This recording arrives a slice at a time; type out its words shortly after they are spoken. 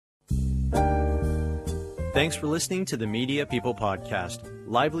Thanks for listening to the Media People Podcast,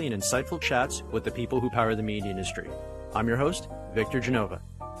 lively and insightful chats with the people who power the media industry. I'm your host, Victor Genova.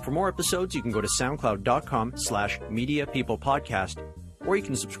 For more episodes, you can go to soundcloud.com/mediapeoplepodcast, or you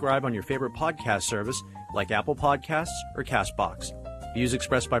can subscribe on your favorite podcast service like Apple Podcasts or CastBox. Views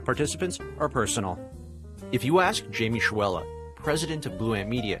expressed by participants are personal. If you ask Jamie Schouela, president of Blue Ant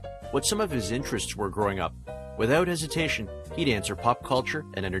Media, what some of his interests were growing up, without hesitation, he'd answer pop culture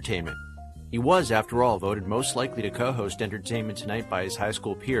and entertainment. He was, after all, voted most likely to co-host Entertainment Tonight by his high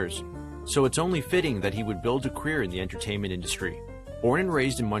school peers, so it's only fitting that he would build a career in the entertainment industry. Born and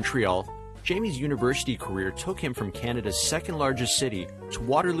raised in Montreal, Jamie's university career took him from Canada's second largest city to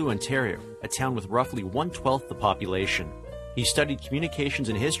Waterloo, Ontario, a town with roughly 1/12 the population. He studied communications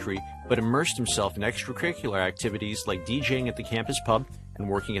and history, but immersed himself in extracurricular activities like DJing at the campus pub and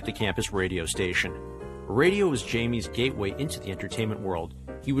working at the campus radio station. Radio was Jamie's gateway into the entertainment world.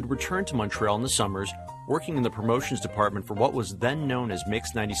 He would return to Montreal in the summers, working in the promotions department for what was then known as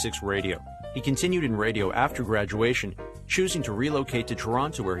Mix 96 Radio. He continued in radio after graduation, choosing to relocate to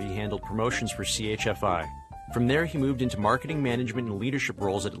Toronto, where he handled promotions for CHFI. From there, he moved into marketing management and leadership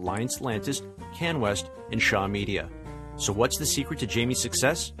roles at Alliance Atlantis, Canwest, and Shaw Media. So what's the secret to Jamie's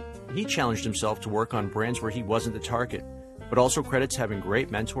success? He challenged himself to work on brands where he wasn't the target, but also credits having great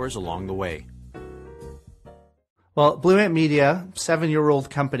mentors along the way. Well, Blue Ant Media, 7-year-old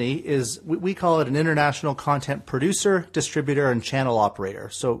company, we call it an international content producer, distributor, and channel operator.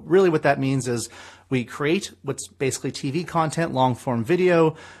 So really what that means is we create what's basically TV content, long-form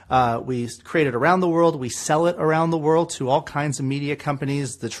video. We create it around the world. We sell it around the world to all kinds of media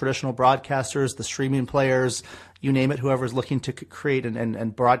companies, the traditional broadcasters, the streaming players, you name it, whoever's looking to create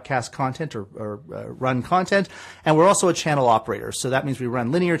and broadcast content or run content. And we're also a channel operator. So that means we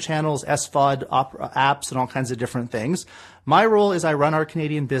run linear channels, SVOD, apps, and all kinds of different things. My role is I run our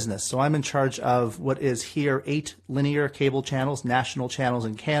Canadian business. So I'm in charge of what is here 8 linear cable channels, national channels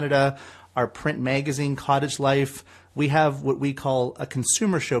in Canada, our print magazine, Cottage Life. We have what we call a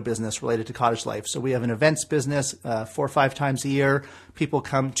consumer show business related to Cottage Life. So we have an events business 4 or 5 times a year. People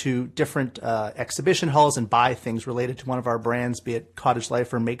come to different exhibition halls and buy things related to one of our brands, be it Cottage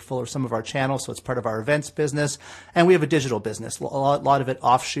Life or Makeful or some of our channels. So it's part of our events business. And we have a digital business, a lot of it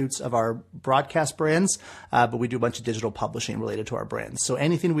offshoots of our broadcast brands, but we do a bunch of digital publishing related to our brands. So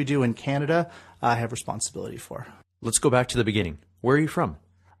anything we do in Canada, I have responsibility for. Let's go back to the beginning. Where are you from?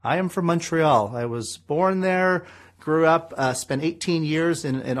 I am from Montreal. I was born there, grew up, spent 18 years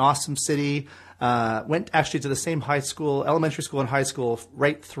in an awesome city, went actually to the same high school, elementary school and high school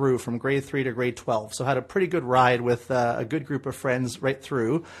right through from grade 3 to grade 12. So I had a pretty good ride with a good group of friends right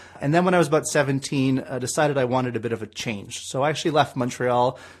through. And then when I was about 17, I decided I wanted a bit of a change. So I actually left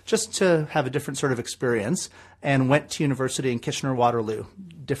Montreal just to have a different sort of experience and went to university in Kitchener-Waterloo.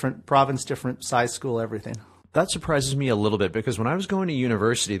 Different province, different size school, everything. That surprises me a little bit because when I was going to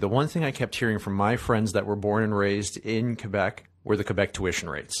university, the one thing I kept hearing from my friends that were born and raised in Quebec were the Quebec tuition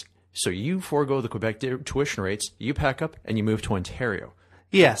rates. So you forego the Quebec tuition rates, you pack up, and you move to Ontario.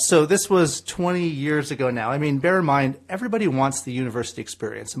 Yeah, so this was 20 years ago now. I mean, bear in mind, everybody wants the university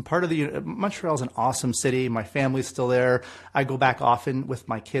experience. And part of Montreal is an awesome city. My family's still there. I go back often with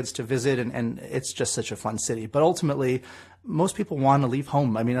my kids to visit, and it's just such a fun city. But ultimately, most people want to leave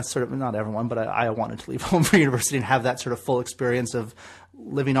home. I mean, that's sort of, not everyone, but I wanted to leave home for university and have that sort of full experience of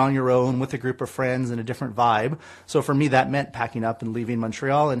living on your own with a group of friends and a different vibe. So for me, that meant packing up and leaving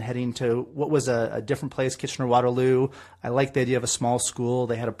Montreal and heading to what was a different place, Kitchener-Waterloo. I liked the idea of a small school.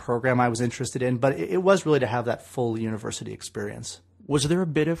 They had a program I was interested in, but it was really to have that full university experience. Was there a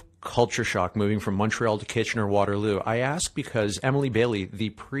bit of culture shock moving from Montreal to Kitchener-Waterloo? I ask because Emily Bailey,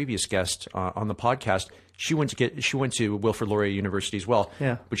 the previous guest on the podcast, she went to Wilfrid Laurier University as well.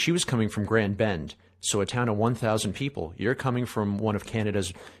 Yeah. But she was coming from Grand Bend, so a town of 1,000 people. You're coming from one of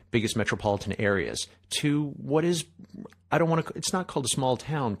Canada's biggest metropolitan areas to what is, it's not called a small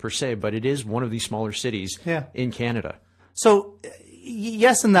town per se, but it is one of these smaller cities in Canada. So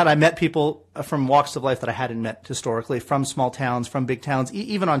yes, in that I met people from walks of life that I hadn't met historically, from small towns, from big towns,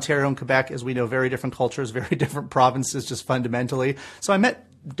 even Ontario and Quebec, as we know, very different cultures, very different provinces, just fundamentally. So I met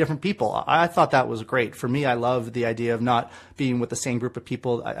different people. I thought that was great. For me, I love the idea of not being with the same group of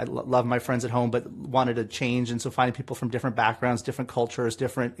people. I love my friends at home, but wanted to change. And so finding people from different backgrounds, different cultures,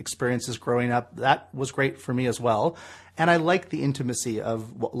 different experiences growing up, that was great for me as well. And I liked the intimacy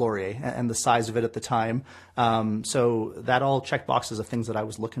of Laurier and the size of it at the time. So that all checked boxes of things that I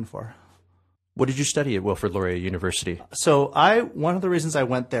was looking for. What did you study at Wilfrid Laurier University? So one of the reasons I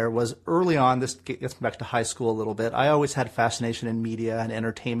went there was early on, this gets back to high school a little bit, I always had fascination in media and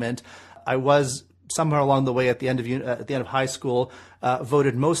entertainment. I was somewhere along the way at the end of high school,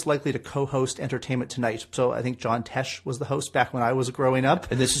 voted most likely to co-host Entertainment Tonight. So I think John Tesh was the host back when I was growing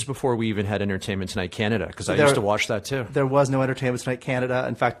up. And this is before we even had Entertainment Tonight Canada, because I used to watch that too. There was no Entertainment Tonight Canada.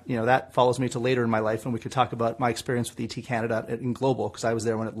 In fact, that follows me to later in my life, and we could talk about my experience with ET Canada in Global, because I was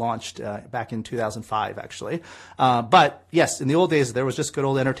there when it launched back in 2005, actually. But yes, in the old days, there was just good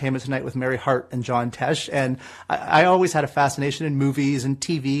old Entertainment Tonight with Mary Hart and John Tesh. And I always had a fascination in movies and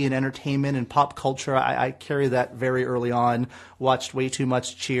TV and entertainment and pop culture. I carry that very early on, watched way too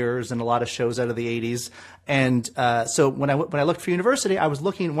much Cheers and a lot of shows out of the 80s. And so when I looked for university, one of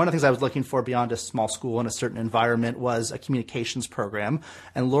the things I was looking for beyond a small school and a certain environment was a communications program.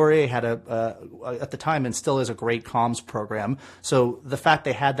 And Laurier had at the time, and still is, a great comms program. So the fact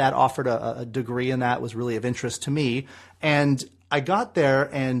they had that, offered a degree in that, was really of interest to me. And I got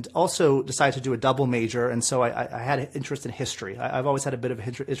there and also decided to do a double major, and so I had an interest in history. I've always had a bit of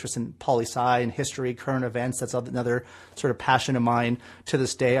interest in poli-sci and history, current events. That's another sort of passion of mine. To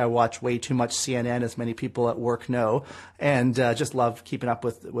this day, I watch way too much CNN, as many people at work know, and just love keeping up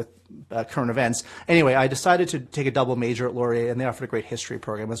with current events. Anyway, I decided to take a double major at Laurier, and they offered a great history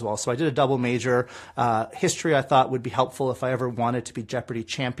program as well. So I did a double major. History I thought would be helpful if I ever wanted to be Jeopardy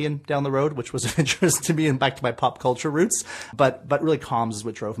champion down the road, which was of interest to me and back to my pop culture roots. But really comms is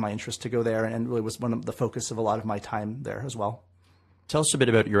what drove my interest to go there, and really was one of the focus of a lot of my time there as well. Tell us a bit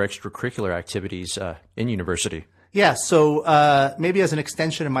about your extracurricular activities in university. Yeah, so maybe as an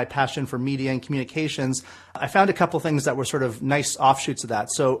extension of my passion for media and communications, I found a couple things that were sort of nice offshoots of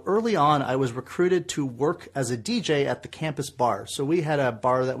that. So early on, I was recruited to work as a DJ at the campus bar. So we had a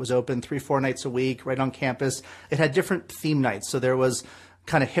bar that was open 3-4 nights a week right on campus. It had different theme nights. So there was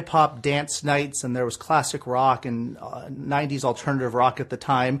kind of hip-hop dance nights, and there was classic rock and 90s alternative rock at the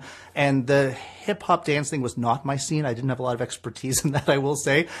time. And the hip-hop dance thing was not my scene. I didn't have a lot of expertise in that, I will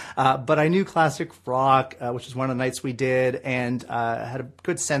say. But I knew classic rock, which is one of the nights we did, and had a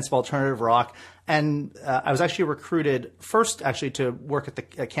good sense of alternative rock. And I was actually recruited first to work at the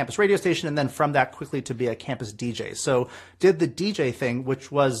campus radio station, and then from that quickly to be a campus DJ. So did the DJ thing,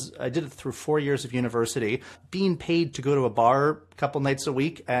 which was, I did it through 4 years of university, being paid to go to a bar a couple nights a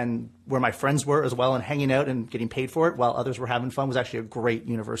week, and where my friends were as well, and hanging out and getting paid for it while others were having fun, was actually a great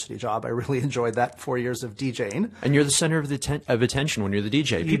university job. I really enjoyed that 4 years of DJing. And you're the center of attention when you're the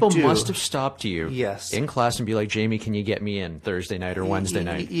DJ. People must have stopped you in class and be like, Jamie, can you get me in Thursday night or Wednesday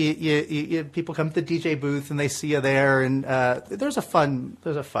night? People come to the DJ booth and they see you there, and there's a fun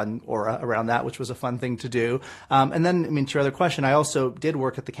aura around that, which was a fun thing to do. And then, to your other question, I also did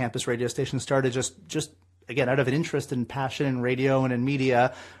work at the campus radio station, started just again, out of an interest and passion in radio and in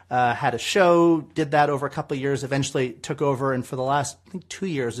media, had a show, did that over a couple of years, eventually took over, and for the last, I think, 2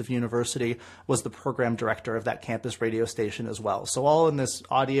 years of university, was the program director of that campus radio station as well. So all in this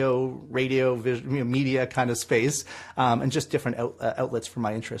audio, radio, media kind of space, and just different outlets for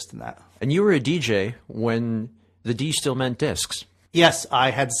my interest in that. And you were a DJ when the D still meant discs. Yes,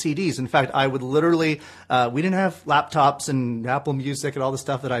 I had CDs. In fact, I would literally, we didn't have laptops and Apple Music and all the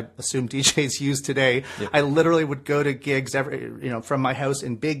stuff that I assume DJs use today. Yep. I literally would go to gigs from my house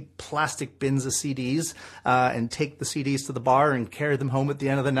in big plastic bins of CDs, and take the CDs to the bar and carry them home at the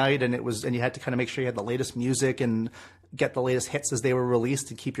end of the night. And you had to kind of make sure you had the latest music and get the latest hits as they were released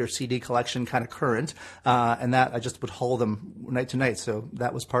to keep your CD collection kind of current. And that I just would haul them night to night. So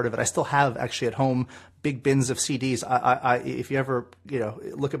that was part of it. I still have actually at home big bins of CDs. If you ever,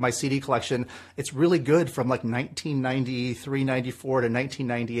 look at my CD collection, it's really good from like 1993, 94 to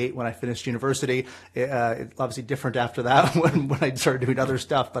 1998 when I finished university. It's obviously different after that when I started doing other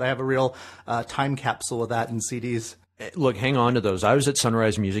stuff, but I have a real time capsule of that in CDs. Look, hang on to those. I was at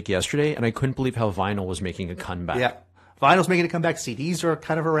Sunrise Music yesterday, and I couldn't believe how vinyl was making a comeback. Yeah. Vinyl's making a comeback. CDs are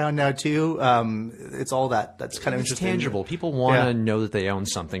kind of around now too. It's all that. That's kind of interesting. It's tangible. People want to know that they own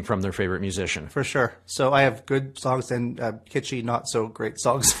something from their favorite musician. For sure. So I have good songs and kitschy, not so great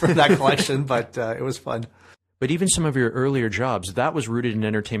songs for that collection, but it was fun. But even some of your earlier jobs, that was rooted in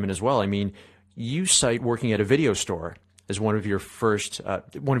entertainment as well. I mean, you cite working at a video store as one of your first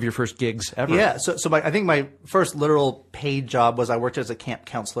gigs ever. Yeah. So I think my first literal paid job was I worked as a camp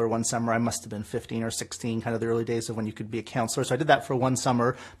counselor one summer. I must have been 15 or 16, kind of the early days of when you could be a counselor. So I did that for one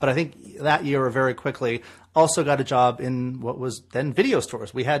summer. But I think that year, or very quickly, also got a job in what was then video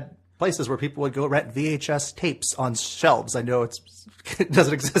stores. We had places where people would go rent VHS tapes on shelves. I know it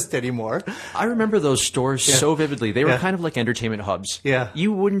doesn't exist anymore. I remember those stores so vividly. They were kind of like entertainment hubs. Yeah.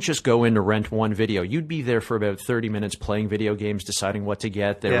 You wouldn't just go in to rent one video. You'd be there for about 30 minutes playing video games, deciding what to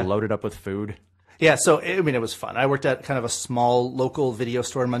get. They were loaded up with food. Yeah, so I mean, it was fun. I worked at kind of a small local video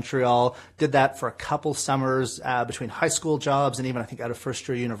store in Montreal. Did that for a couple summers between high school jobs and even I think out of first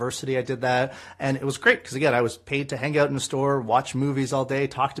year university. I did that, and it was great because again, I was paid to hang out in a store, watch movies all day,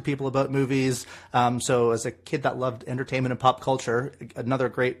 talk to people about movies. So as a kid that loved entertainment and pop culture, another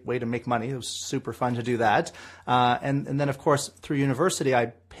great way to make money. It was super fun to do that. And then of course through university,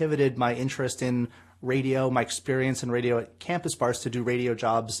 I pivoted my interest in radio, my experience in radio at campus bars to do radio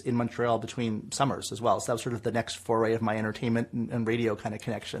jobs in Montreal between summers as well. So that was sort of the next foray of my entertainment and radio kind of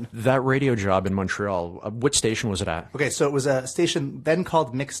connection. That radio job in Montreal, what station was it at? Okay, so it was a station then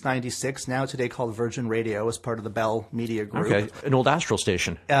called Mix 96, now today called Virgin Radio, as part of the Bell Media Group. Okay, an old Astral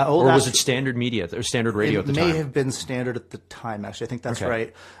station. Or was it standard media or standard radio at the time? It may have been standard at the time, actually. I think that's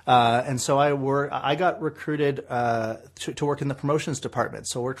right. And so I got recruited to work in the promotions department.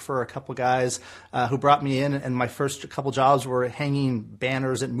 So I worked for a couple guys who brought me in, and my first couple jobs were hanging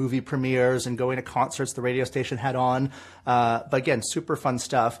banners at movie premieres and going to concerts the radio station had on. But again, super fun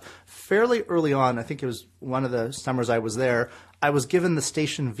stuff. Fairly early on, I think it was one of the summers I was there, I was given the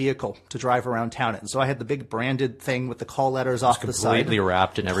station vehicle to drive around town in. So I had the big branded thing with the call letters off the side. Completely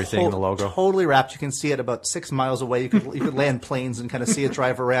wrapped and everything, the logo. Totally wrapped. You can see it about 6 miles away. You could land planes and kind of see it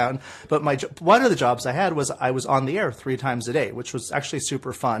drive around. But one of the jobs I had was I was on the air 3 times a day, which was actually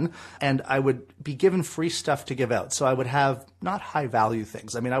super fun. And I would be given free stuff to give out. So I would have not high value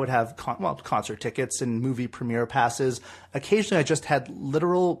things. I mean, I would have concert tickets and movie premiere passes. Occasionally I just had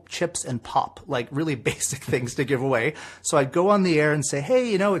literal chips and pop, like really basic things to give away. So I'd go on the air and say,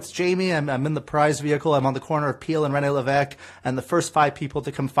 hey, it's Jamie. I'm in the prize vehicle. I'm on the corner of Peel and René-Lévesque. And the first 5 people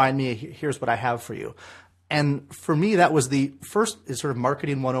to come find me, here's what I have for you. And for me, that was the first sort of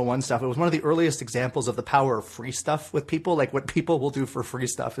marketing 101 stuff. It was one of the earliest examples of the power of free stuff with people. Like what people will do for free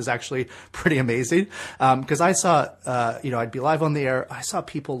stuff is actually pretty amazing. Because I saw, I'd be live on the air. I saw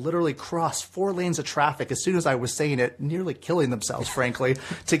people literally cross 4 lanes of traffic as soon as I was saying it, nearly killing themselves, frankly,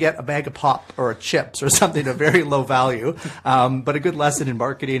 to get a bag of pop or chips or something of very low value. But a good lesson in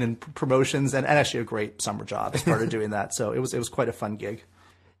marketing and promotions, and actually a great summer job as part of doing that. So it was quite a fun gig.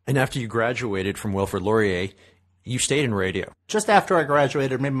 And after you graduated from Wilfrid Laurier, you stayed in radio. Just after I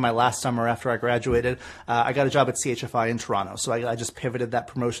graduated, maybe my last summer after I graduated, I got a job at CHFI in Toronto. So I just pivoted that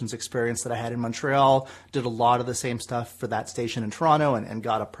promotions experience that I had in Montreal, did a lot of the same stuff for that station in Toronto, and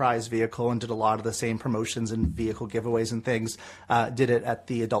got a prize vehicle and did a lot of the same promotions and vehicle giveaways and things. Did it at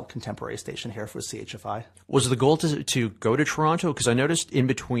the adult contemporary station here for CHFI. Was the goal to go to Toronto? Because I noticed in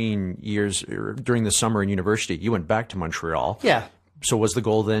between years, or during the summer in university, you went back to Montreal. Yeah. So was the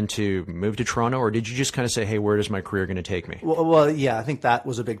goal then to move to Toronto, or did you just kind of say, hey, where is my career going to take me? Well, yeah, I think that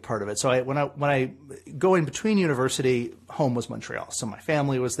was a big part of it. So when I go in between university, home was Montreal. So my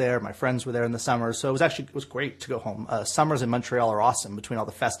family was there, my friends were there in the summers. So it was great to go home. Summers in Montreal are awesome between all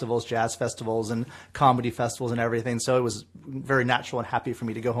the festivals, jazz festivals and comedy festivals and everything. So it was very natural and happy for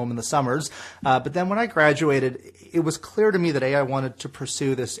me to go home in the summers. But then when I graduated, it was clear to me that I wanted to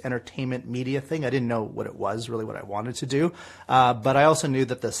pursue this entertainment media thing. I didn't know what it was, really what I wanted to do. But I also knew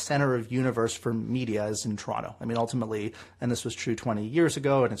that the center of universe for media is in Toronto. I mean, ultimately, and this was true 20 years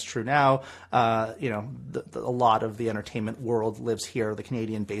ago, and it's true now, a lot of the entertainment world lives here, the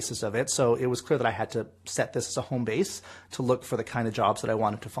Canadian basis of it. So it was clear that I had to set this as a home base to look for the kind of jobs that I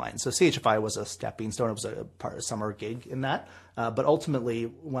wanted to find. So CHFI was a stepping stone. It was a part of a summer gig in that. But ultimately,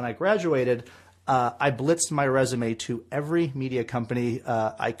 when I graduated, I blitzed my resume to every media company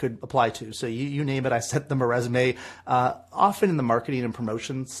I could apply to. So you name it, I sent them a resume, often in the marketing and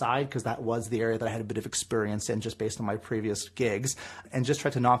promotion side, because that was the area that I had a bit of experience in just based on my previous gigs, and just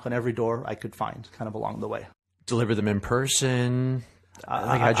tried to knock on every door I could find kind of along the way. Deliver them in person?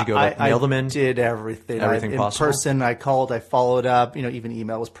 How'd you go? Mail them in? I did everything. Everything possible? In person, I called, I followed up. Even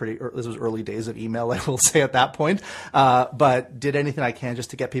email was this was early days of email, I will say at that point. But did anything I can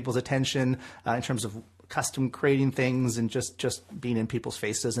just to get people's attention in terms of custom creating things and just being in people's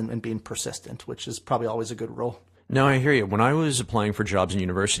faces and being persistent, which is probably always a good rule. No, I hear you. When I was applying for jobs in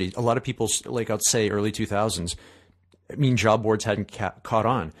university, a lot of people, like I'd say early 2000s, job boards hadn't caught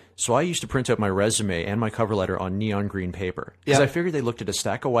on. So I used to print out my resume and my cover letter on neon green paper. Because I figured they looked at a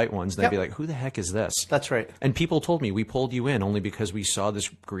stack of white ones and they'd be like, who the heck is this? That's right. And people told me, we pulled you in only because we saw this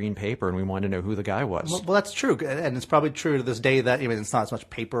green paper and we wanted to know who the guy was. Well, that's true. And it's probably true to this day that it's not as much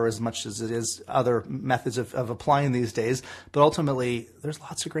paper as much as it is other methods of applying these days. But ultimately, there's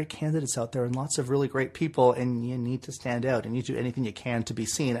lots of great candidates out there and lots of really great people, and you need to stand out and you do anything you can to be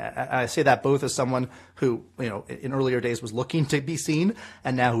seen. I say that both as someone who, in earlier days was looking to be seen,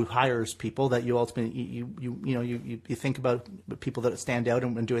 and now who hires people that you ultimately you think about people that stand out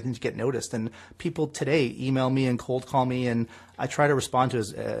and do anything to get noticed. And people today email me and cold call me, and I try to respond to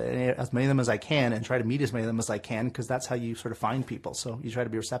as many of them as I can and try to meet as many of them as I can, because that's how you sort of find people. So you try to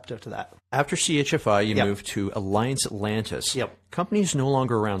be receptive to that. After CHFI, you moved to Alliance Atlantis. Yep. Company is no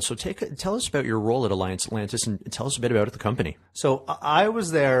longer around. So tell us about your role at Alliance Atlantis and tell us a bit about the company. So I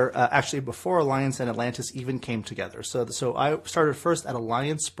was there actually before Alliance and Atlantis even came together. So I started first at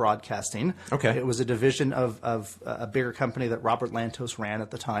Alliance Broadcasting. Okay. It was a division of a bigger company that Robert Lantos ran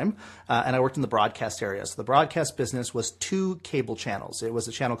at the time. And I worked in the broadcast area. So the broadcast business was 2 cable channels. It was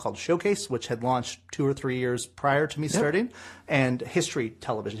a channel called Showcase, which had launched 2 or 3 years prior to me starting, and History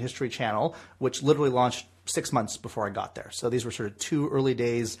Television, History Channel, which literally launched 6 months before I got there. So these were sort of 2 early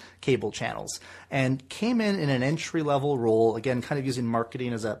days cable channels, and came in an entry-level role, again, kind of using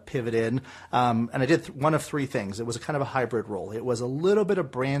marketing as a pivot in. And I did one of 3 things. It was a kind of a hybrid role. It was a little bit of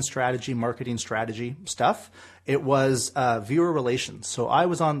brand strategy, marketing strategy stuff. It was viewer relations. So I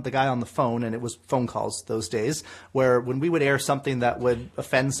was the guy on the phone, and it was phone calls those days, where when we would air something that would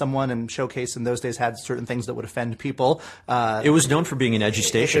offend someone, and Showcase in those days had certain things that would offend people. It was known for being an edgy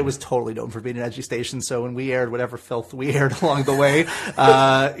station. It was totally known for being an edgy station. So when we aired whatever filth we aired along the way,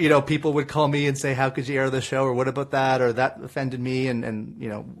 people would call me and say, how could you air the show? Or what about that? Or that offended me. And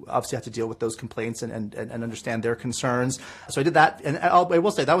obviously have to deal with those complaints and understand their concerns. So I did that. And I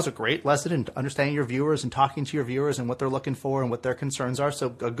will say that was a great lesson in understanding your viewers and talking to your viewers and what they're looking for and what their concerns are.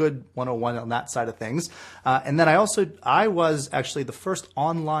 So a good 101 on that side of things. And then I was actually the first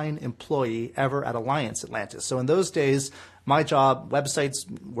online employee ever at Alliance Atlantis. So in those days, my job, websites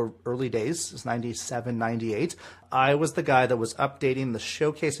were early days, it was 97, 98. I was the guy that was updating the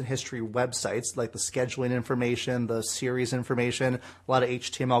Showcase and History websites, like the scheduling information, the series information, a lot of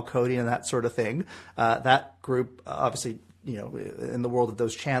HTML coding and that sort of thing. That group, obviously, in the world of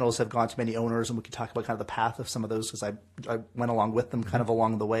those channels, have gone to many owners, and we could talk about kind of the path of some of those, because I went along with them kind of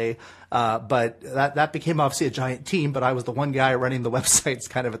along the way. But that became obviously a giant team, but I was the one guy running the websites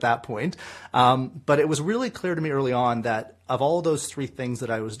kind of at that point. But it was really clear to me early on that of all those 3 things that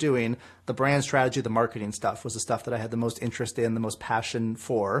I was doing, the brand strategy, the marketing stuff was the stuff that I had the most interest in, the most passion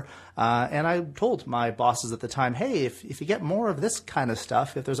for. And I told my bosses at the time, hey, if you get more of this kind of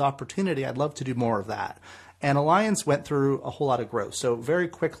stuff, if there's opportunity, I'd love to do more of that. And Alliance went through a whole lot of growth. So very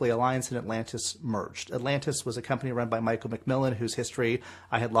quickly, Alliance and Atlantis merged. Atlantis was a company run by Michael McMillan, whose history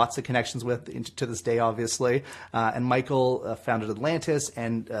I had lots of connections with to this day, obviously. And Michael founded Atlantis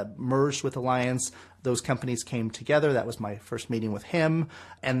and merged with Alliance. Those companies came together. That was my first meeting with him.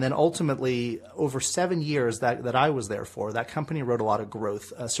 And then ultimately, over 7 years that I was there for, that company wrote a lot of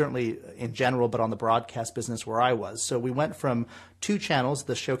growth, certainly in general, but on the broadcast business where I was. So we went from 2 channels,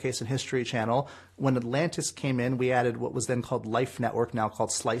 the Showcase and History channel. When Atlantis came in, we added what was then called Life Network, now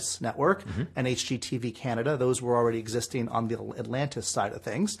called Slice Network, and HGTV Canada. Those were already existing on the Atlantis side of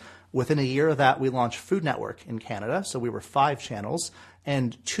things. Within a year of that, we launched Food Network in Canada. So we were 5 channels.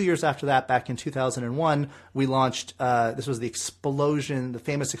 And 2 years after that, back in 2001, we launched, this was the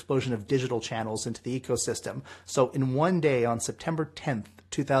famous explosion of digital channels into the ecosystem. So in one day, on September 10th,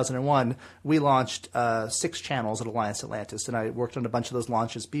 2001, we launched 6 channels at Alliance Atlantis, and I worked on a bunch of those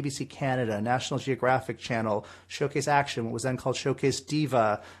launches: BBC Canada, National Geographic Channel, Showcase Action, what was then called Showcase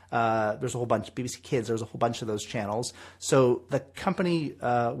Diva. There's a whole bunch, BBC Kids, there's a whole bunch of those channels. So the company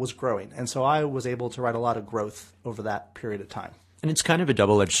was growing, and so I was able to write a lot of growth over that period of time. And it's kind of a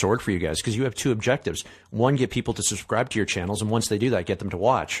double-edged sword for you guys, because you have 2 objectives. One, get people to subscribe to your channels, and once they do that, get them to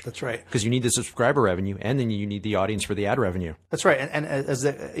watch. That's right. Because you need the subscriber revenue, and then you need the audience for the ad revenue. That's right. And as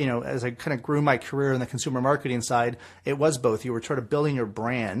I kind of grew my career in the consumer marketing side, it was both. You were sort of building your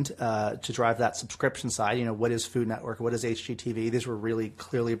brand to drive that subscription side. What is Food Network? What is HGTV? These were really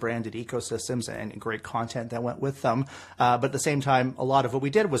clearly branded ecosystems and great content that went with them. But at the same time, a lot of what we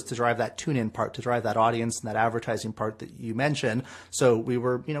did was to drive that tune-in part, to drive that audience and that advertising part that you mentioned. So we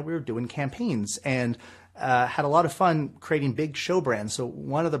were doing campaigns and had a lot of fun creating big show brands. So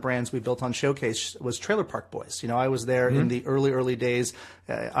one of the brands we built on Showcase was Trailer Park Boys. I was there in the early days.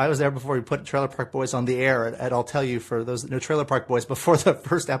 I was there before we put Trailer Park Boys on the air. And I'll tell you, for those that know Trailer Park Boys, before the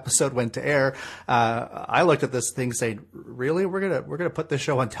first episode went to air, I looked at this thing saying, "Really, we're gonna put this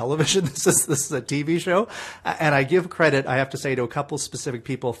show on television? This is a TV show?" And I give credit, I have to say, to a couple specific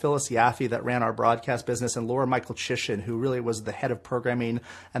people: Phyllis Yaffe, that ran our broadcast business, and Laura Michael Chishin, who really was the head of programming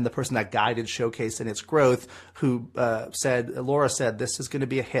and the person that guided Showcase in its growth. Who Laura said, "This is going to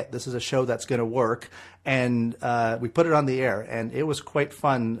be a hit. This is a show that's going to work." And we put it on the air, and it was quite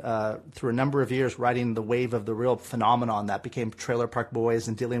fun through a number of years riding the wave of the real phenomenon that became Trailer Park Boys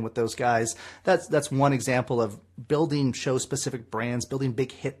and dealing with those guys. That's one example of building show-specific brands, building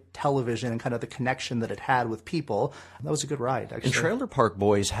big hit television, and kind of the connection that it had with people. That was a good ride, actually. And Trailer Park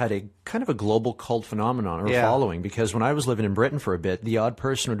Boys had a kind of a global cult phenomenon or following, because when I was living in Britain for a bit, the odd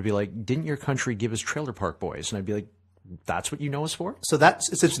person would be like, didn't your country give us Trailer Park Boys? And I'd be like, that's what you know us for? So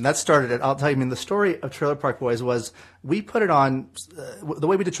it's interesting. That started it. I'll tell you, I mean, the story of Trailer Park Boys was we put it on the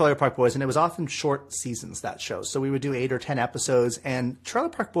way we did Trailer Park Boys, and it was often short seasons, that show. So we would do 8 or 10 episodes, and Trailer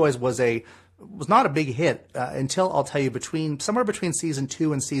Park Boys was not a big hit until, I'll tell you, somewhere between season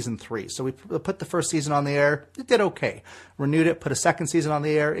 2 and season 3. So we put the first season on the air. It did okay. Renewed it, put a second season on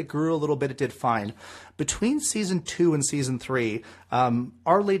the air. It grew a little bit. It did fine. Between season 2 and season 3,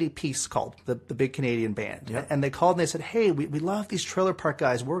 Our Lady Peace called, the big Canadian band. Yep. And they called and they said, hey, we love these Trailer Park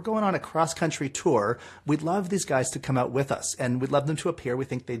guys. We're going on a cross-country tour. We'd love these guys to come out with us, and we'd love them to appear. We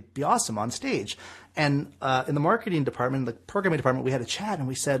think they'd be awesome on stage. And in the marketing department, the programming department, we had a chat, and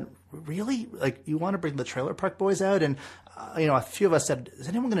we said, really? Like, you want to bring the Trailer Park Boys out? And a few of us said, is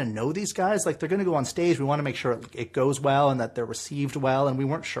anyone going to know these guys? Like, they're going to go on stage. We want to make sure it goes well and that they're received well. And we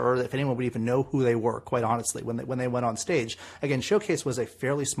weren't sure if anyone would even know who they were, quite honestly, when they went on stage. Again, Showcase was a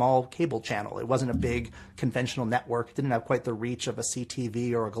fairly small cable channel. It wasn't a big conventional network. It didn't have quite the reach of a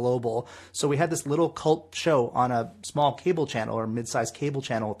CTV or a Global. So we had this little cult show on a small cable channel, or mid-sized cable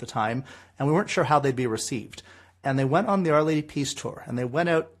channel at the time, and we weren't sure how they'd be received. And they went on the Our Lady Peace tour, and they went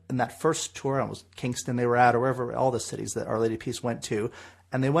out in that first tour. It was Kingston they were at, or wherever, all the cities that Our Lady Peace went to.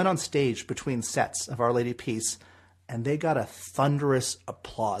 And they went on stage between sets of Our Lady Peace, and they got a thunderous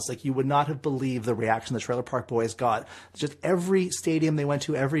applause. Like, you would not have believed the reaction the Trailer Park Boys got. Just every stadium they went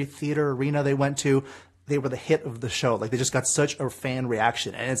to, every theater, arena they went to, they were the hit of the show. Like, they just got such a fan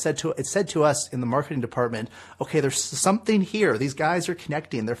reaction. And it said to us in the marketing department, okay, there's something here. These guys are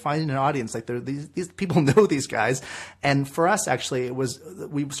connecting. They're finding an audience. Like, these people know these guys. And for us, actually,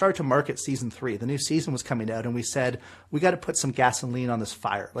 we started to market season 3. The new season was coming out, and we said, we got to put some gasoline on this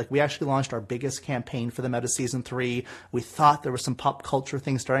fire. Like, we actually launched our biggest campaign for them out of season 3. We thought there was some pop culture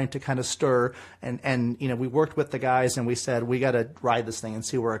things starting to kind of stir. And we worked with the guys, and we said, we got to ride this thing and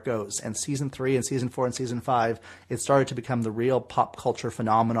see where it goes. And season 3 and season 4 and season 5, it started to become the real pop culture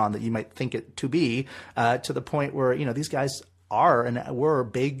phenomenon that you might think it to be, to the point where, these guys are and were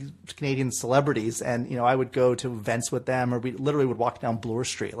big Canadian celebrities. And, I would go to events with them, or we literally would walk down Bloor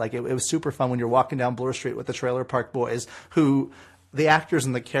Street. Like, it was super fun when you're walking down Bloor Street with the Trailer Park Boys, who the actors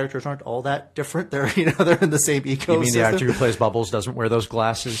and the characters aren't all that different. They're, they're in the same ecosystem. You mean the actor who plays Bubbles doesn't wear those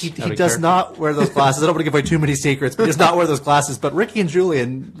glasses? He does not wear those glasses. I don't want to give away too many secrets, but he does not wear those glasses. But Ricky and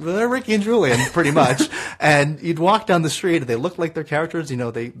Julian, they're Ricky and Julian, pretty much. And you'd walk down the street, and they look like their characters.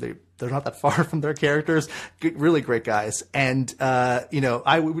 They're not that far from their characters. Really great guys. And,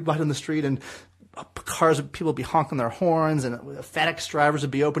 we would walk down the street, and people would be honking their horns, and FedEx drivers would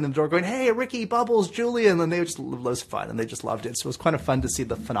be opening the door going, hey, Ricky, Bubbles, Julian, and it was fun, and they just loved it. So it was kind of fun to see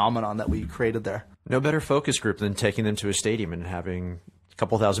the phenomenon that we created there. No better focus group than taking them to a stadium and having a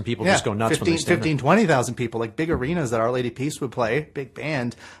couple thousand people just go nuts when they stand 15, 20,000 people, like big arenas that Our Lady Peace would play, big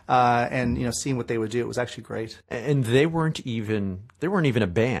band, and seeing what they would do, it was actually great. And they weren't even a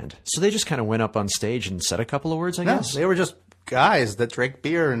band, so they just kind of went up on stage and said a couple of words, I guess. They were just guys that drank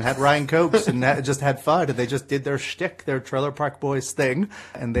beer and had Ryan Cokes and just had fun, and they just did their shtick, their Trailer Park Boys thing,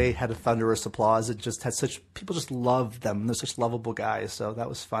 and they had a thunderous applause. It just had people just loved them. They're such lovable guys, so that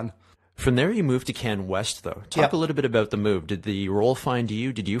was fun. From there, you moved to Canwest, though. Talk a little bit about the move. Did the role find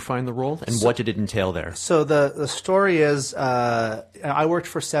you? Did you find the role? And what did it entail there? So the story is, I worked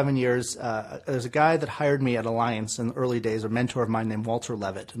for 7 years. There's a guy that hired me at Alliance in the early days, a mentor of mine named Walter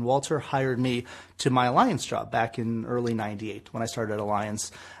Levitt. And Walter hired me to my Alliance job back in early 98 when I started at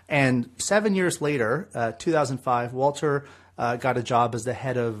Alliance. And 7 years later, 2005, Walter got a job as the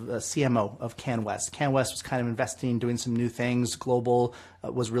head of CMO of Canwest. Canwest was kind of investing, doing some new things. Global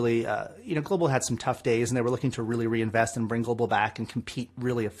was really, Global had some tough days, and they were looking to really reinvest and bring Global back and compete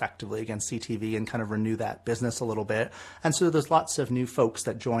really effectively against CTV and kind of renew that business a little bit. And so there's lots of new folks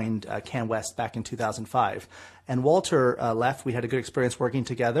that joined Canwest back in 2005. And Walter left. We had a good experience working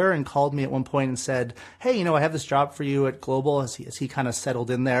together, and called me at one point and said, hey, I have this job for you at Global, as he kind of settled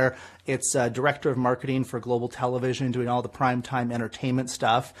in there. It's director of marketing for Global Television, doing all the primetime entertainment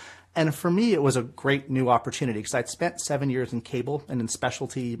stuff. And for me, it was a great new opportunity because I'd spent 7 years in cable and in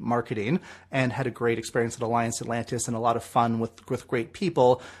specialty marketing and had a great experience at Alliance Atlantis and a lot of fun with great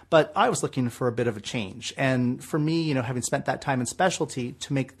people. But I was looking for a bit of a change. And for me, having spent that time in specialty,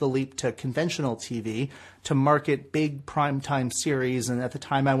 to make the leap to conventional TV, to market big primetime series. And at the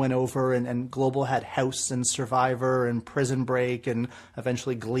time I went over and Global had House and Survivor and Prison Break and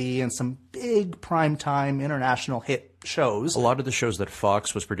eventually Glee and some big primetime international hit shows. A lot of the shows that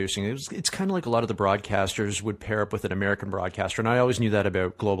Fox was producing, it's kind of like a lot of the broadcasters would pair up with an American broadcaster. And I always knew that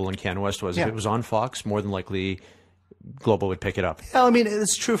about Global and Canwest was if it was on Fox, more than likely Global would pick it up. Well, I mean,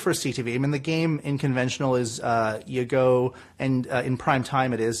 it's true for CTV. I mean, the game in conventional is you go and in prime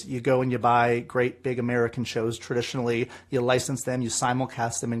time you go and you buy great big American shows. Traditionally, you license them, you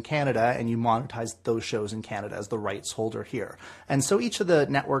simulcast them in Canada, and you monetize those shows in Canada as the rights holder here. And so each of the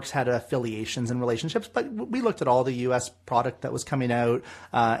networks had affiliations and relationships, but we looked at all the U.S. product that was coming out,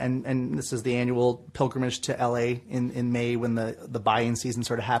 and this is the annual pilgrimage to L.A. in May when the buy-in season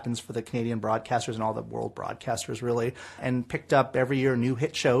sort of happens for the Canadian broadcasters and all the world broadcasters, really. And picked up every year new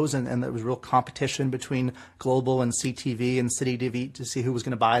hit shows, and there was real competition between Global and CTV and City TV to see who was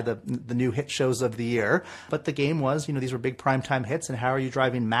going to buy the new hit shows of the year. But the game was, these were big primetime hits, and how are you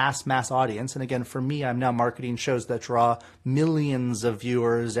driving mass audience? And again, for me, I'm now marketing shows that draw millions of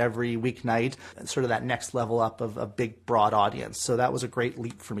viewers every weeknight, sort of that next level up of a big, broad audience. So that was a great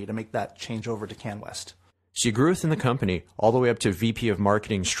leap for me to make that change over to Canwest. So you grew within the company all the way up to VP of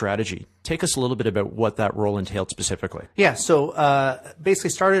Marketing Strategy. Take us a little bit about what that role entailed specifically. Yeah, so basically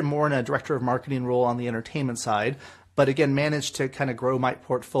started more in a director of marketing role on the entertainment side, but again, managed to kind of grow my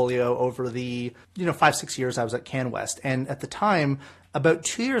portfolio over the 5-6 years I was at Canwest. And at the time, about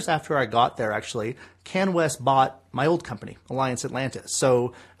 2 years after I got there, actually, Canwest bought my old company, Alliance Atlantis.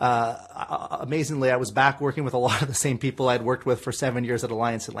 So amazingly, I was back working with a lot of the same people I'd worked with for 7 years at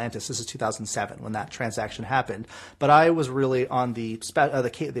Alliance Atlantis. This is 2007 when that transaction happened. But I was really on the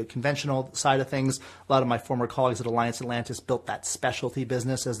conventional side of things. A lot of my former colleagues at Alliance Atlantis built that specialty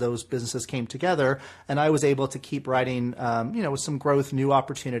business as those businesses came together. And I was able to keep writing, with some growth, new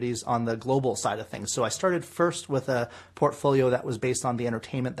opportunities on the global side of things. So I started first with a portfolio that was based on the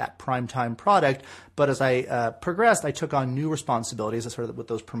entertainment, that primetime product. But as I progressed, I took on new responsibilities sort of with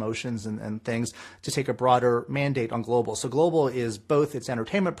those promotions and things to take a broader mandate on Global. So Global is both its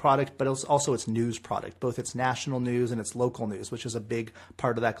entertainment product, but it's also its news product, both its national news and its local news, which is a big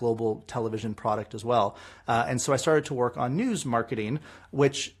part of that Global television product as well. And so I started to work on news marketing,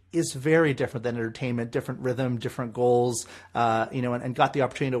 which is very different than entertainment, different rhythm, different goals, and got the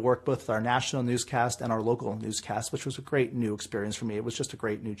opportunity to work both with our national newscast and our local newscast, which was a great new experience for me. It was just a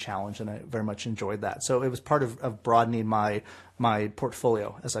great new challenge, and I very much enjoyed that. So it was part of broadening my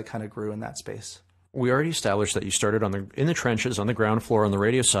portfolio as I kind of grew in that space. We already established that you started in the trenches, on the ground floor, on the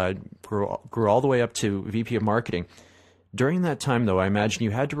radio side, grew all the way up to VP of Marketing. During that time, though, I imagine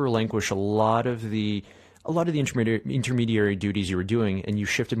you had to relinquish a lot of the intermediary duties you were doing, and you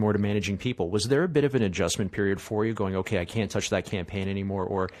shifted more to managing people. Was there a bit of an adjustment period for you going, okay, I can't touch that campaign anymore,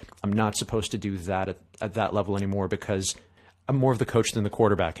 or I'm not supposed to do that at that level anymore because I'm more of the coach than the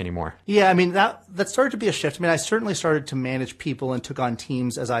quarterback anymore? Yeah, I mean, that started to be a shift. I mean, I certainly started to manage people and took on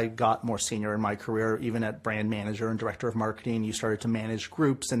teams as I got more senior in my career. Even at brand manager and director of marketing, you started to manage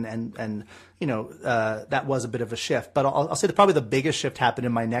groups and that was a bit of a shift. But I'll say that probably the biggest shift happened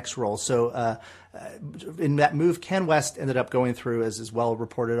in my next role. So in that move, Canwest ended up going through, as well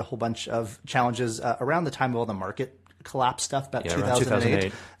reported, a whole bunch of challenges around the time of all the market collapse stuff, about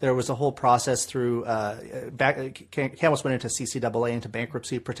 2008. There was a whole process through Canwest went into CCAA, into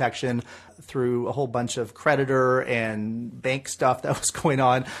bankruptcy protection, through a whole bunch of creditor and bank stuff that was going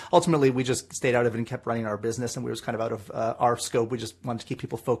on. Ultimately, we just stayed out of it and kept running our business, and we was kind of out of our scope. We just wanted to keep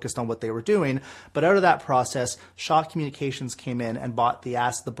people focused on what they were doing. But out of that process, Shaw Communications came in and bought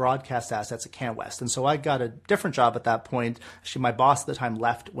the broadcast assets at Canwest. And so I got a different job at that point. Actually, my boss at the time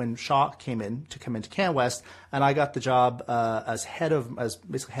left when Shaw came into Canwest, and I got the job as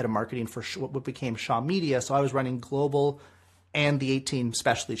basically head of marketing for what became Shaw Media. So I was running Global and the 18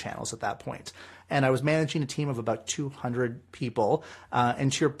 specialty channels at that point. And I was managing a team of about 200 people.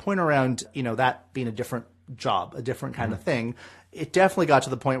 And to your point around, that being a different job, a different kind of thing, it definitely got to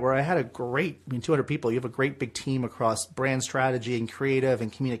the point where I had 200 people. You have a great big team across brand strategy and creative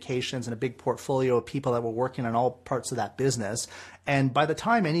and communications and a big portfolio of people that were working on all parts of that business. And by the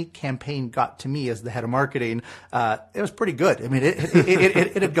time any campaign got to me as the head of marketing, it was pretty good. I mean,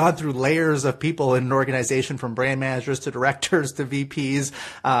 it had gone through layers of people in an organization, from brand managers to directors to VPs.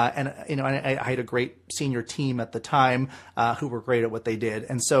 And I had a great senior team at the time who were great at what they did.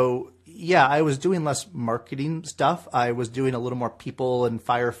 And so, Yeah, I was doing less marketing stuff. I was doing a little more people and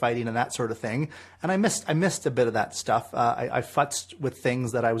firefighting and that sort of thing. And I missed a bit of that stuff. I futzed with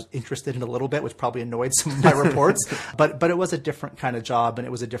things that I was interested in a little bit, which probably annoyed some of my reports. But it was a different kind of job, and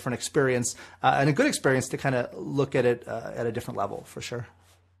it was a different experience, and a good experience to kind of look at it at a different level, for sure.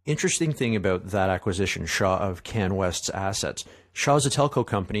 Interesting thing about that acquisition, Shaw, of Canwest's assets. Shaw is a telco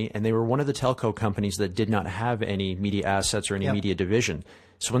company, and they were one of the telco companies that did not have any media assets or any media division.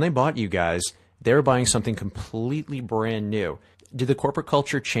 So when they bought you guys, they were buying something completely brand new. Did the corporate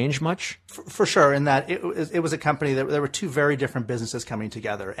culture change much? For sure, in that it was a company that there were two very different businesses coming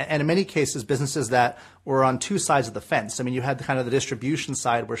together. And in many cases, businesses that were on two sides of the fence. I mean, you had kind of the distribution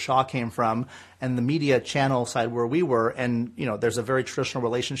side where Shaw came from and the media channel side where we were. And, there's a very traditional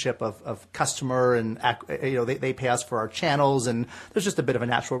relationship of customer and, they pay us for our channels. And there's just a bit of a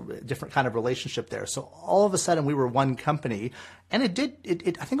natural, different kind of relationship there. So all of a sudden we were one company. And I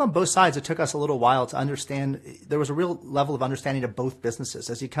think on both sides, it took us a little while to understand. There was a real level of understanding of both businesses.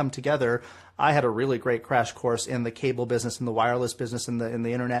 As you come together, I had a really great crash course in the cable business, in the wireless business, in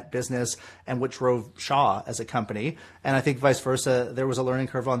the internet business, and what drove Shaw as a company. And I think vice versa, there was a learning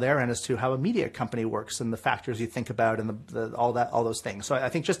curve on their end as to how a media company works and the factors you think about and all those things. So I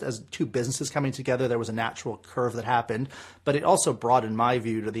think just as two businesses coming together, there was a natural curve that happened, but it also broadened my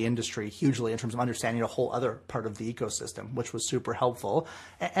view to the industry hugely in terms of understanding a whole other part of the ecosystem, which was super helpful.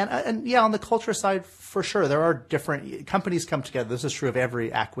 And yeah, on the culture side, for sure, there are different companies come together. This is true of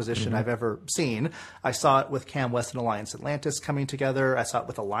every acquisition I've ever seen. I saw it with Canwest and Alliance Atlantis coming together. I saw it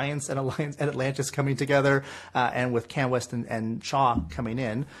with Alliance and Atlantis coming together, and with Canwest and Shaw coming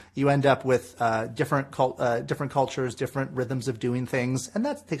in. You end up with different cultures, different rhythms of doing things, and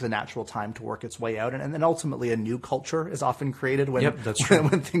that takes a natural time to work its way out. And then ultimately, a new culture is often created when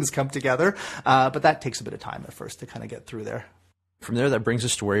things come together. But that takes a bit of time at first to kind of get through there. From there, that brings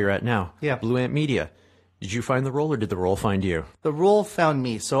us to where you're at now. Yeah. Blue Ant Media. Did you find the role, or did the role find you? The role found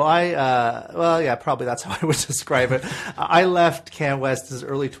me. So probably that's how I would describe it. I left Canwest as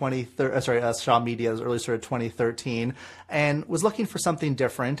early Shaw Media as early sort of 2013, and was looking for something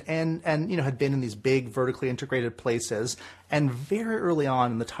different, and had been in these big vertically integrated places. And very early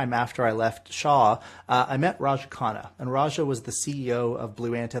on in the time after I left Shaw, I met Raja Khanna, and Raja was the CEO of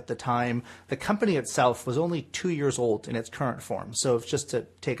Blue Ant at the time. The company itself was only 2 years old in its current form. So just to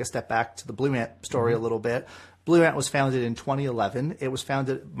take a step back to the Blue Ant story a little bit. Blue Ant was founded in 2011. It was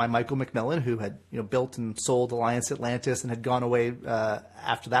founded by Michael McMillan, who had built and sold Alliance Atlantis and had gone away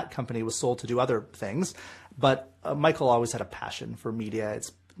after that company was sold to do other things. But Michael always had a passion for media.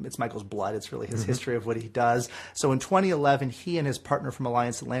 It's Michael's blood. It's really his history of what he does. So in 2011, he and his partner from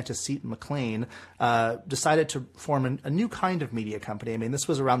Alliance Atlantis, Seton McLean, decided to form a new kind of media company. I mean, this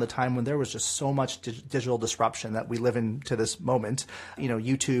was around the time when there was just so much digital disruption that we live in to this moment.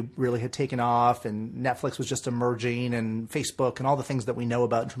 YouTube really had taken off, and Netflix was just emerging, and Facebook, and all the things that we know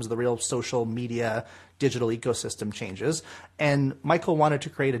about in terms of the real social media digital ecosystem changes. And Michael wanted to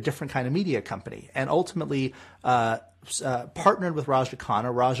create a different kind of media company, and ultimately partnered with Raja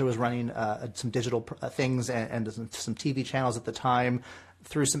Khanna. Raja was running some digital things and some TV channels at the time.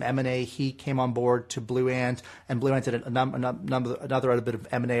 Through some M&A, he came on board to Blue Ant, and Blue Ant did another bit of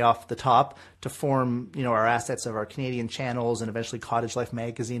M&A off the top to form, our assets of our Canadian channels and eventually Cottage Life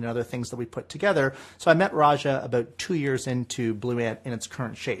magazine and other things that we put together. So I met Raja about 2 years into Blue Ant in its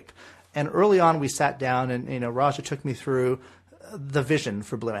current shape. And early on, we sat down, and Raja took me through the vision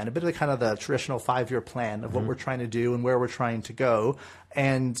for Blue Ant, a bit of the kind of the traditional 5-year plan of what we're trying to do and where we're trying to go.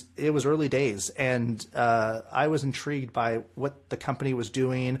 And it was early days, and I was intrigued by what the company was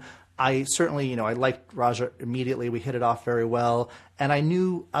doing. I certainly, I liked Raja immediately. We hit it off very well. And I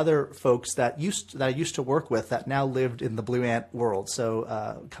knew other folks that I used to work with that now lived in the Blue Ant world. So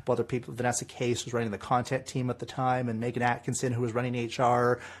a couple other people, Vanessa Case was running the content team at the time, and Megan Atkinson, who was running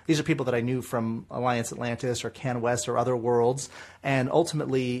HR. These are people that I knew from Alliance Atlantis or Canwest or other worlds. And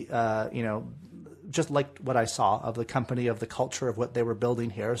ultimately, just liked what I saw of the company, of the culture of what they were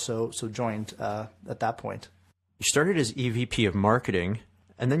building here. So joined at that point. You started as EVP of marketing,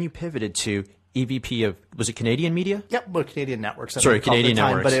 and then you pivoted to EVP of, was it Canadian Media? Yep, well, Canadian Networks. Canadian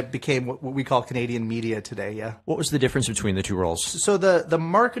Networks. But it became what we call Canadian Media today, yeah. What was the difference between the two roles? So the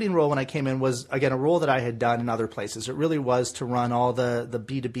marketing role when I came in was, again, a role that I had done in other places. It really was to run all the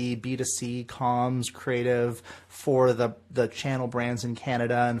B2B, B2C, comms, creative for the channel brands in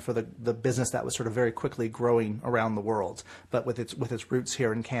Canada and for the business that was sort of very quickly growing around the world, but with its roots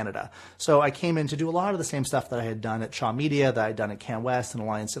here in Canada. So I came in to do a lot of the same stuff that I had done at Shaw Media, that I had done at Canwest and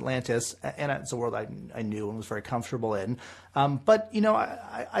Alliance Atlantis, and it's a world I knew and was very comfortable in. But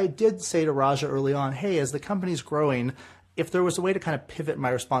I did say to Raja early on, hey, as the company's growing, if there was a way to kind of pivot my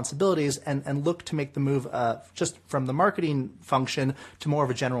responsibilities and look to make the move just from the marketing function to more of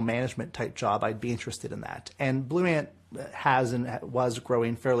a general management type job, I'd be interested in that. And Blue Ant has and was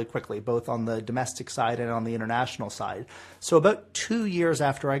growing fairly quickly, both on the domestic side and on the international side. So about 2 years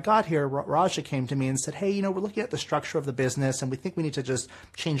after I got here, Raja came to me and said, hey, we're looking at the structure of the business and we think we need to just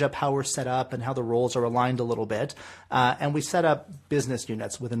change up how we're set up and how the roles are aligned a little bit. And we set up business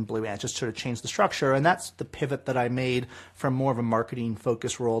units within Blue Ant, just sort of change the structure. And that's the pivot that I made from more of a marketing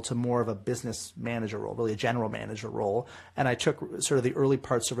focus role to more of a business manager role, really a general manager role. And I took sort of the early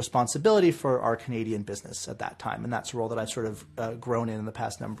parts of responsibility for our Canadian business at that time. And that's a role that I've sort of grown in the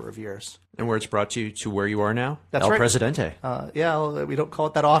past number of years. And where it's brought you to where you are now? That's El right. Presidente. Yeah, we don't call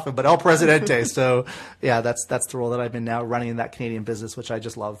it that often, but El Presidente. So yeah, that's the role that I've been now running in that Canadian business, which I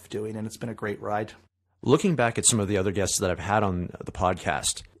just love doing. And it's been a great ride. Looking back at some of the other guests that I've had on the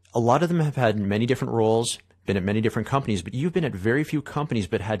podcast, a lot of them have had many different roles, been at many different companies, but you've been at very few companies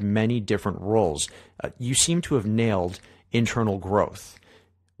but had many different roles. You seem to have nailed internal growth.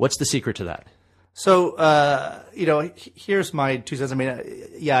 What's the secret to that? So, here's my 2 cents. I mean,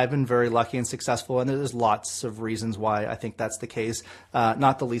 yeah, I've been very lucky and successful, and there's lots of reasons why I think that's the case.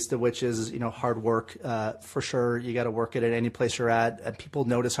 Not the least of which is, hard work. For sure, you got to work at it any place you're at. And people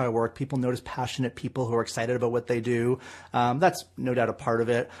notice how I work. People notice passionate people who are excited about what they do. That's no doubt a part of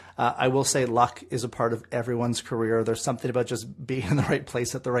it. I will say luck is a part of everyone's career. There's something about just being in the right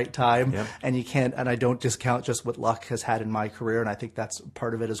place at the right time. Yep. And you can't, and I don't discount just what luck has had in my career, and I think that's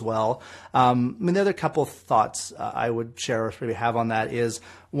part of it as well. I mean, the other couple of thoughts I would share or maybe have on that is,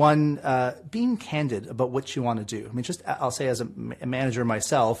 one, being candid about what you want to do. I mean, I'll say as a manager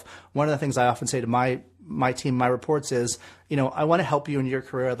myself, one of the things I often say to my team, my reports is, I want to help you in your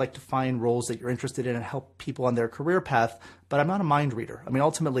career. I'd like to find roles that you're interested in and help people on their career path, but I'm not a mind reader. I mean,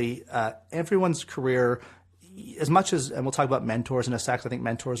 ultimately, everyone's career, as much as, and we'll talk about mentors in a sec, I think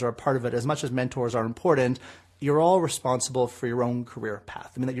mentors are a part of it, as much as mentors are important, you're all responsible for your own career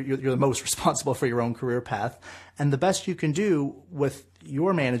path. I mean, you're the most responsible for your own career path. And the best you can do with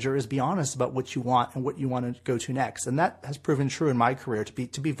your manager is be honest about what you want and what you want to go to next. And that has proven true in my career,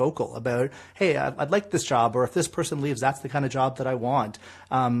 to be vocal about, hey, I'd like this job, or if this person leaves, that's the kind of job that I want.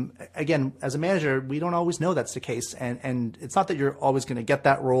 Again, as a manager, we don't always know that's the case. And it's not that you're always going to get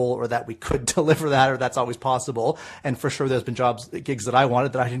that role or that we could deliver that or that's always possible. And for sure, there's been gigs that I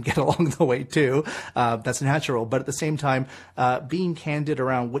wanted that I didn't get along the way too. That's natural. But at the same time, being candid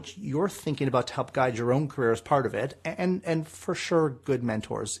around what you're thinking about to help guide your own career is part of it. And for sure, good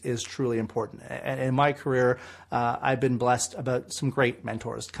mentors is truly important. And in my career, I've been blessed about some great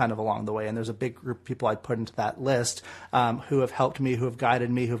mentors kind of along the way. And there's a big group of people I'd put into that list who have helped me, who have guided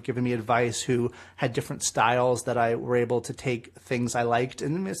me, who have given me advice, who had different styles that I were able to take things I liked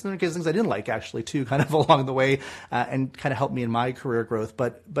and in some cases things I didn't like actually too, kind of along the way and kind of helped me in my career growth.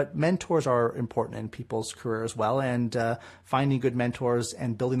 But mentors are important in people's career as well. And finding good mentors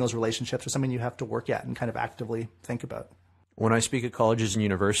and building those relationships are something you have to work at and kind of actively think about. When I speak at colleges and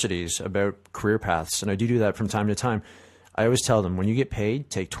universities about career paths, and I do that from time to time, I always tell them, when you get paid,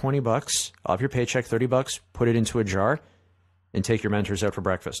 take $20 off your paycheck, $30, put it into a jar, and take your mentors out for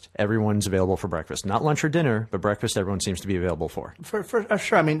breakfast. Everyone's available for breakfast. Not lunch or dinner, but breakfast everyone seems to be available for. For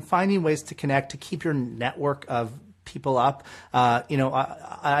sure. I mean, finding ways to connect, to keep your network of people up.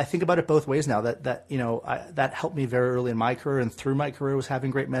 I think about it both ways now. That helped me very early in my career and through my career was having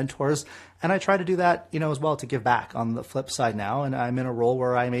great mentors. And I try to do that, as well, to give back on the flip side now. And I'm in a role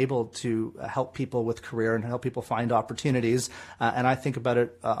where I'm able to help people with career and help people find opportunities. And I think about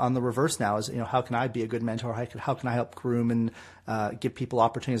it on the reverse now as, how can I be a good mentor? How can I help groom and give people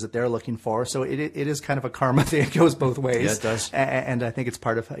opportunities that they're looking for? So it is kind of a karma thing. It goes both ways. Yeah, it does. And I think it's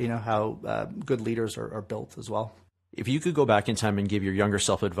part of, how good leaders are built as well. If you could go back in time and give your younger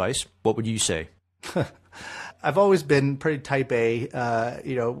self advice, what would you say? I've always been pretty type A,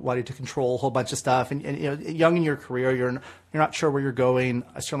 wanting to control a whole bunch of stuff. And young in your career, you're not sure where you're going.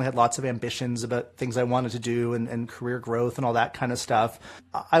 I certainly had lots of ambitions about things I wanted to do and career growth and all that kind of stuff.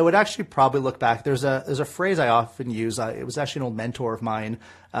 I would actually probably look back. There's a phrase I often use. It was actually an old mentor of mine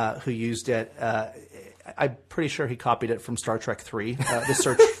who used it. I'm pretty sure he copied it from Star Trek 3, The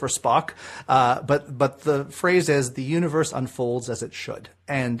Search for Spock. But the phrase is, the universe unfolds as it should.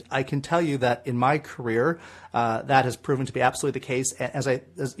 And I can tell you that in my career, that has proven to be absolutely the case. As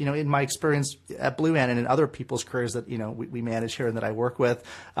in my experience at Blue Ant and in other people's careers that, we manage here and that I work with,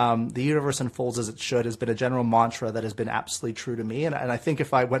 the universe unfolds as it should has been a general mantra that has been absolutely true to me. And I think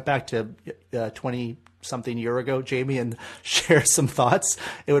if I went back to 20 something year ago, Jamie, and share some thoughts,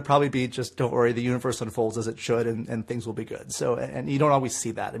 it would probably be just, don't worry, the universe unfolds as it should, and things will be good. So, and you don't always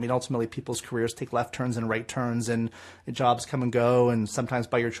see that. I mean, ultimately, people's careers take left turns and right turns, and jobs come and go, and sometimes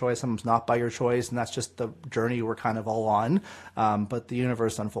by your choice, sometimes not by your choice, and that's just the journey we're kind of all on. But the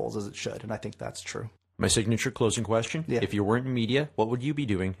universe unfolds as it should, and I think that's true. My signature closing question. Yeah. If you weren't in media, what would you be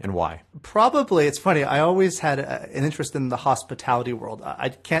doing and why? Probably, it's funny, I always had an interest in the hospitality world. I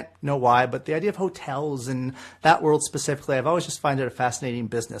can't know why, but the idea of hotels and that world specifically, I've always just found it a fascinating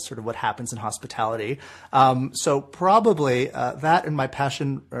business, sort of what happens in hospitality. So probably that and my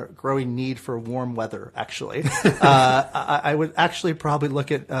passion or growing need for warm weather, actually. I would actually probably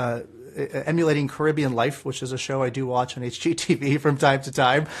look at emulating Caribbean Life, which is a show I do watch on HGTV from time to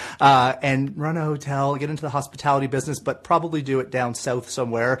time, and run a hotel, get into the hospitality business, but probably do it down south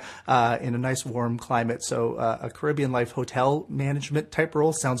somewhere in a nice warm climate. So a Caribbean Life hotel management type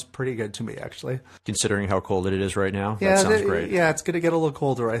role sounds pretty good to me, actually. Considering how cold it is right now, that sounds great. Yeah, it's going to get a little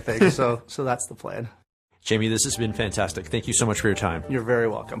colder, I think. So that's the plan. Jamie, this has been fantastic. Thank you so much for your time. You're very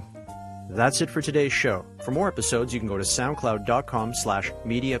welcome. That's it for today's show. For more episodes, you can go to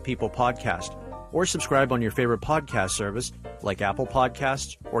soundcloud.com/mediapeoplepodcast or subscribe on your favorite podcast service like Apple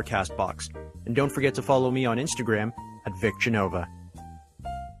Podcasts or CastBox. And don't forget to follow me on Instagram @VicGenova.